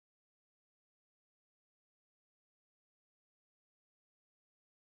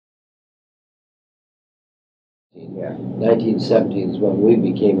Yeah. 1917 is when we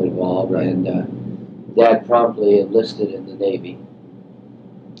became involved, right. And Dad promptly enlisted in the Navy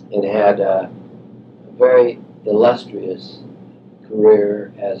and had a very illustrious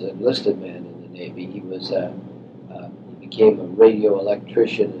career as an enlisted man in the Navy. He became a radio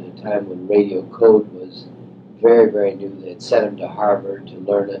electrician at a time when radio code was very, very new. They had sent him to Harvard to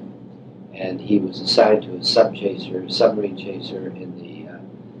learn it, and he was assigned to a submarine chaser in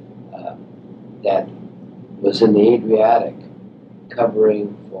that was in the Adriatic,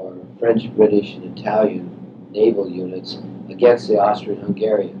 covering for French, British, and Italian naval units against the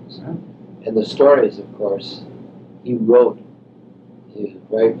Austrian-Hungarians. And the stories, of course, he wrote. He was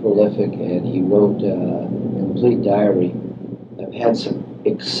very prolific, and he wrote a complete diary. I've had some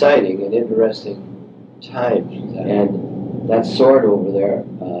exciting and interesting times, and that sword over there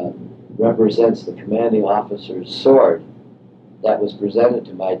represents the commanding officer's sword that was presented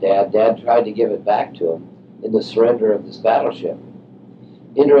to my dad. Dad tried to give it back to him in the surrender of this battleship.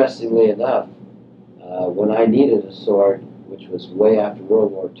 Interestingly enough, when I needed a sword, which was way after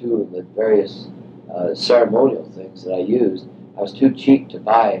World War II, and the various ceremonial things that I used, I was too cheap to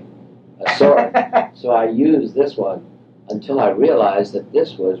buy a sword. So I used this one until I realized that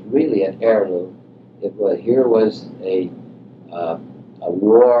this was really an heirloom. Here was a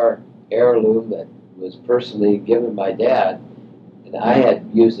war heirloom that was personally given by Dad, and I had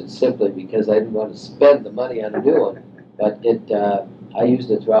used it simply because I didn't want to spend the money on a new one. But I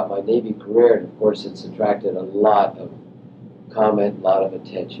used it throughout my Navy career, and of course it's attracted a lot of comment, a lot of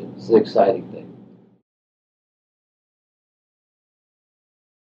attention. It's an exciting thing.